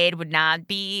dismayed would not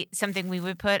be something we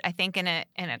would put, I think, in a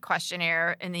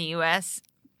questionnaire in the U.S.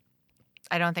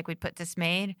 I don't think we'd put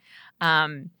dismayed.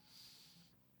 Don't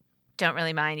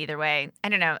really mind either way. I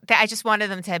don't know. I just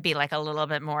wanted them to be like a little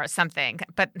bit more something,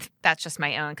 but that's just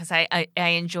my own, because I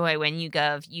enjoy when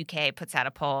YouGov UK puts out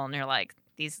a poll and they're like,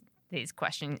 these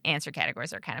question answer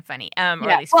categories are kind of funny, or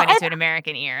at least funny to an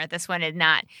American ear. This one did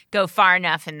not go far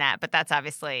enough in that, but that's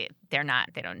obviously I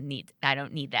don't need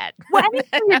that. Well,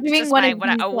 anytime you're doing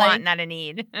I want, not a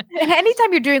need.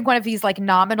 Anytime you're doing one of these like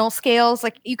nominal scales,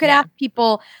 like you could ask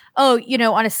people,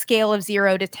 on a scale of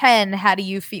 0 to 10, how do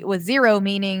you feel? With 0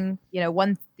 meaning,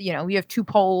 one, you have 2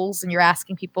 poles and you're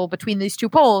asking people between these 2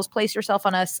 poles, place yourself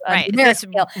on us. Right. Is this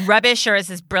rubbish or is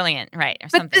this brilliant? Right. Or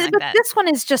something like that. This one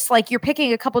is just like you're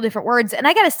picking a couple different words. And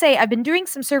I got to say, I've been doing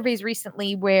some surveys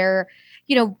recently where,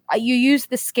 you use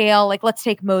the scale, like let's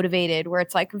take motivated, where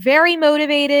it's like very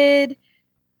motivated,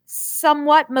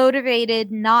 somewhat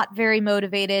motivated, not very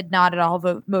motivated, not at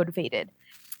all motivated.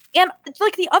 And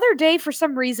like the other day, for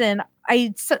some reason,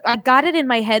 I got it in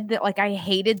my head that like I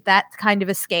hated that kind of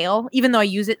a scale, even though I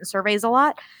use it in surveys a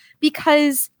lot,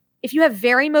 because if you have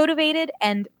very motivated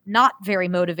and not very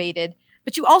motivated,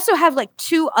 but you also have like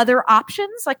two other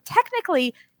options, like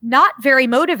technically not very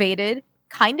motivated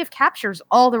kind of captures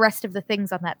all the rest of the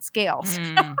things on that scale. So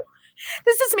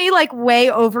this is me like way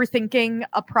overthinking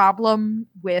a problem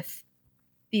with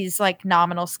these like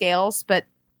nominal scales, but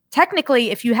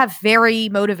technically, if you have very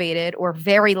motivated or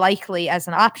very likely as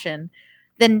an option,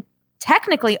 then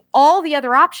technically all the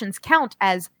other options count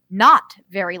as not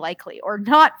very likely or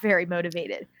not very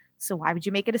motivated. So why would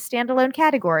you make it a standalone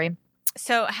category?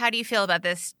 So how do you feel about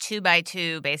this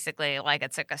 2x2, basically? Like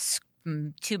it's like a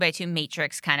 2x2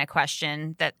 matrix kind of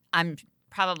question that I'm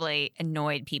probably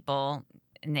annoyed people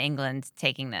in England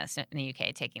taking this, in the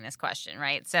UK taking this question,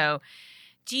 right? So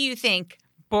do you think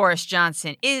Boris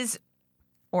Johnson is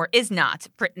or is not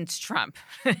Britain's Trump?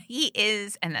 He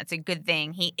is, and that's a good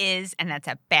thing. He is, and that's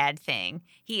a bad thing.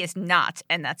 He is not,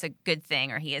 and that's a good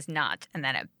thing, or he is not, and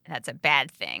that's a bad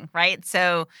thing, right?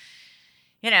 So,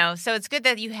 so it's good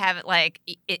that you have it like,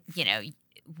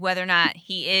 whether or not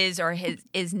he is or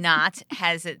is not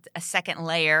has a second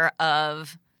layer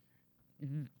of,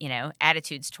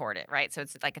 attitudes toward it, right? So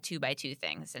it's like a 2x2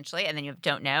 thing, essentially. And then you have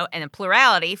don't know. And the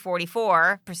plurality,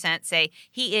 44% say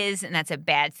he is, and that's a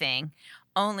bad thing.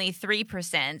 Only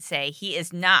 3% say he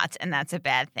is not, and that's a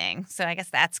bad thing. So I guess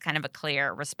that's kind of a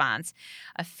clear response.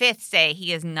 A fifth say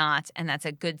he is not, and that's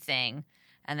a good thing.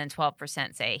 And then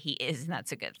 12% say he is, and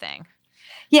that's a good thing.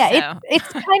 Yeah, so. It's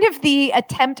kind of the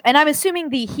attempt, and I'm assuming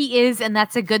the he is, and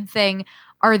that's a good thing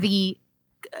are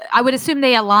I would assume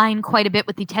they align quite a bit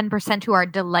with the 10% who are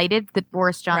delighted that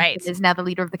Boris Johnson is now the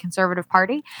leader of the Conservative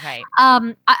Party. Right.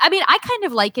 I kind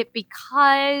of like it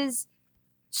because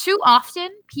too often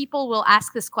people will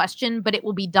ask this question, but it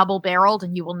will be double-barreled,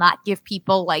 and you will not give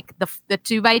people like the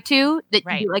 2x2 that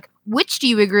you like, which do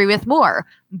you agree with more?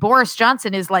 Boris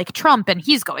Johnson is like Trump and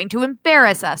he's going to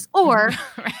embarrass us. Or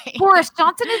Boris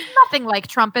Johnson is nothing like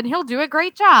Trump and he'll do a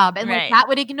great job. And like that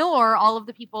would ignore all of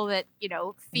the people that,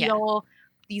 feel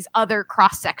these other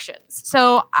cross sections.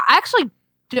 So I actually,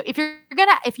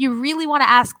 if you really want to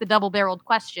ask the double-barreled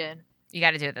question, you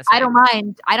got to do it this way.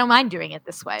 I don't mind doing it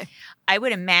this way. I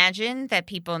would imagine that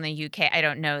people in the UK, I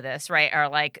don't know this, right, are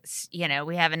like,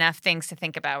 we have enough things to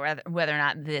think about whether or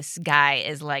not this guy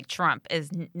is like Trump is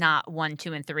not 1,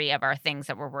 2, and 3 of our things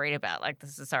that we're worried about. Like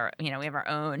this is our, we have our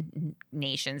own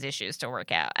nation's issues to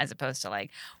work out, as opposed to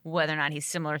like whether or not he's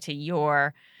similar to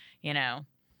your,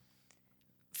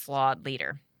 flawed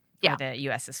leader. Yeah. Or the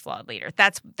US's flawed leader.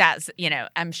 That's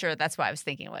I'm sure that's why I was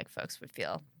thinking like folks would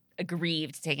feel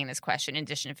aggrieved taking this question, in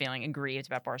addition to feeling aggrieved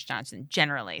about Boris Johnson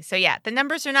generally. So yeah, the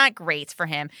numbers are not great for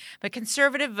him, but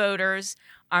conservative voters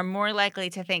are more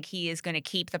likely to think he is going to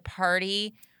keep the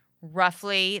party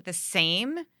roughly the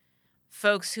same.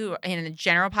 Folks who in the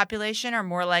general population are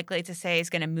more likely to say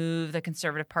he's going to move the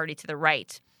Conservative Party to the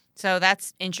right. So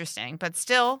that's interesting, but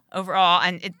still overall,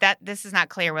 and this is not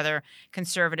clear whether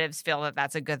conservatives feel that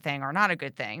that's a good thing or not a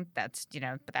good thing. That's,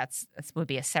 but that would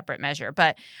be a separate measure.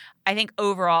 But I think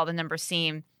overall the numbers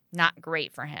seem not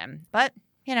great for him. But,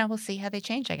 we'll see how they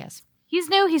change, I guess. He's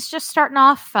new. He's just starting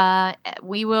off.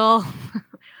 We'll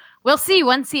see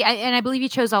once and I believe he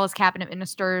chose all his cabinet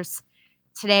ministers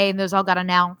today, and those all got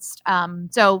announced.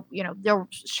 So, there'll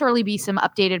surely be some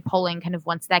updated polling kind of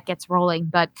once that gets rolling.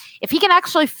 But if he can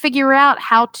actually figure out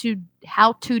how to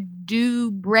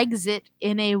do Brexit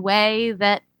in a way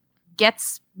that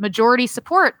gets majority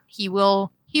support, he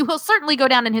will certainly go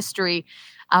down in history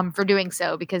for doing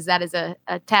so, because that is a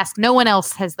task no one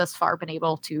else has thus far been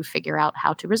able to figure out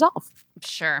how to resolve.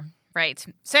 Sure. Right.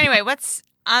 So anyway, what's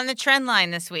on the trend line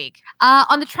this week?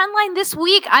 On the trend line this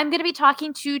week, I'm going to be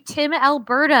talking to Tim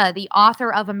Alberta, the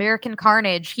author of American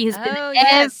Carnage. He has been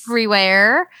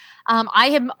everywhere. I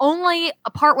am only a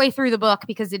partway through the book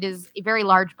because it is a very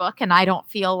large book, and I don't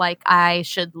feel like I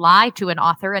should lie to an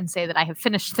author and say that I have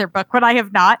finished their book when I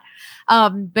have not.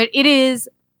 But it is,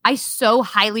 I so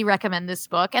highly recommend this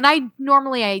book. And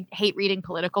I hate reading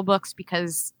political books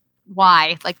because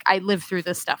why? Like, I lived through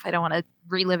this stuff. I don't want to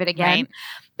relive it again. Right.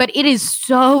 But it is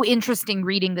so interesting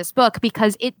reading this book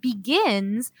because it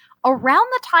begins around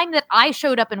the time that I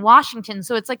showed up in Washington.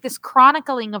 So it's like this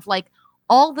chronicling of like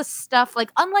all the stuff,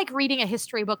 like unlike reading a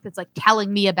history book that's like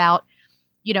telling me about,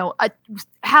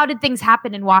 how did things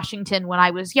happen in Washington when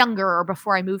I was younger or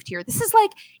before I moved here. This is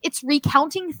like, it's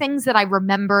recounting things that I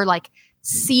remember, like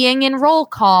seeing in roll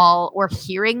call or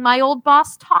hearing my old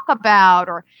boss talk about,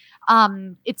 or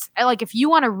it's like if you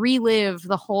want to relive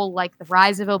the whole like the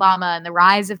rise of Obama and the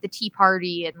rise of the Tea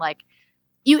Party and like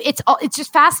it's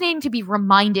just fascinating to be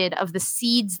reminded of the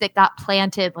seeds that got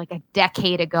planted like a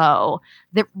decade ago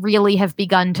that really have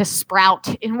begun to sprout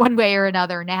in one way or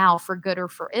another now, for good or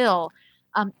for ill,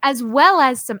 as well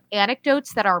as some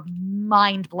anecdotes that are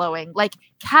mind-blowing. Like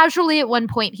casually at one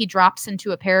point he drops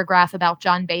into a paragraph about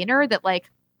John Boehner that like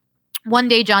one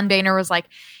day John Boehner was like,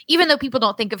 even though people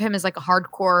don't think of him as like a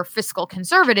hardcore fiscal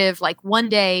conservative, like one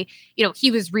day, you know,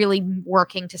 he was really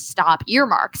working to stop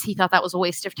earmarks. He thought that was a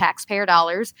waste of taxpayer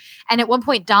dollars. And at one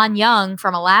point, Don Young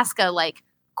from Alaska, like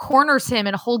corners him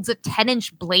and holds a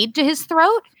 10-inch blade to his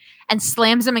throat and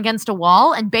slams him against a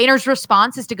wall. And Boehner's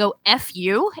response is to go F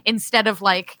you instead of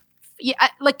like, yeah,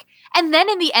 like, and then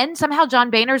in the end, somehow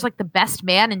John Boehner's like the best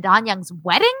man in Don Young's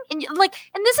wedding. And like,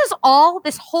 and this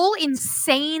whole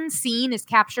insane scene is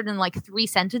captured in like 3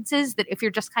 sentences that if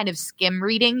you're just kind of skim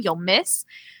reading, you'll miss.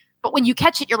 But when you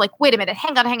catch it, you're like, wait a minute,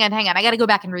 hang on. I got to go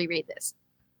back and reread this.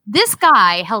 This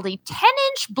guy held a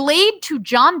 10-inch blade to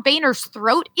John Boehner's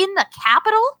throat in the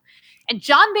Capitol. And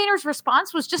John Boehner's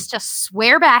response was just to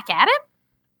swear back at him.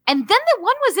 And then the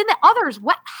one was in the others.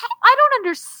 What? I don't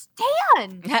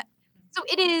understand. So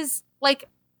it is like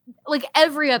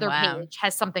every other page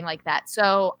has something like that.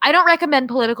 So I don't recommend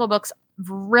political books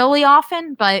really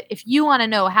often, but if you want to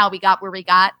know how we got where we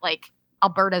got, like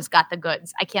Alberta's got the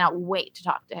goods. I cannot wait to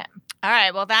talk to him. All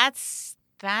right. Well, that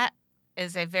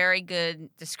is a very good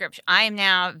description. I am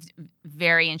now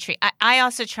very intrigued. I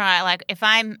also try, like, if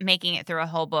I'm making it through a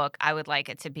whole book, I would like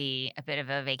it to be a bit of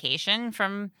a vacation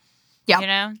from, you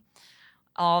know,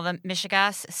 all the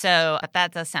Michigas. So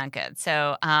that does sound good.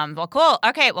 So, well, cool.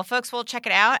 Okay. Well, folks, we'll check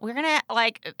it out. We're going to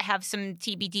like have some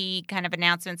TBD kind of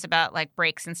announcements about like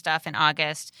breaks and stuff in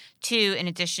August too, in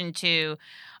addition to,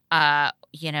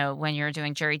 you know, when you're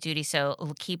doing jury duty. So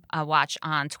we'll keep a watch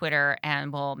on Twitter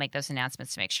and we'll make those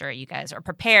announcements to make sure you guys are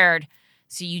prepared.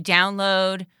 So you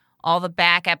download all the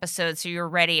back episodes so you're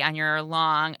ready on your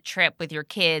long trip with your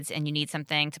kids and you need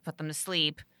something to put them to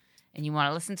sleep. And you want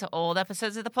to listen to old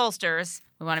episodes of The Pollsters,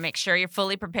 we want to make sure you're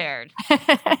fully prepared.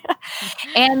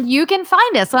 And you can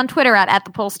find us on Twitter at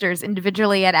The Pollsters,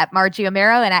 individually at Margie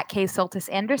Omero and at K.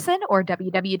 Soltis Anderson, or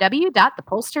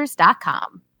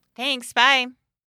www.thepollsters.com. Thanks. Bye.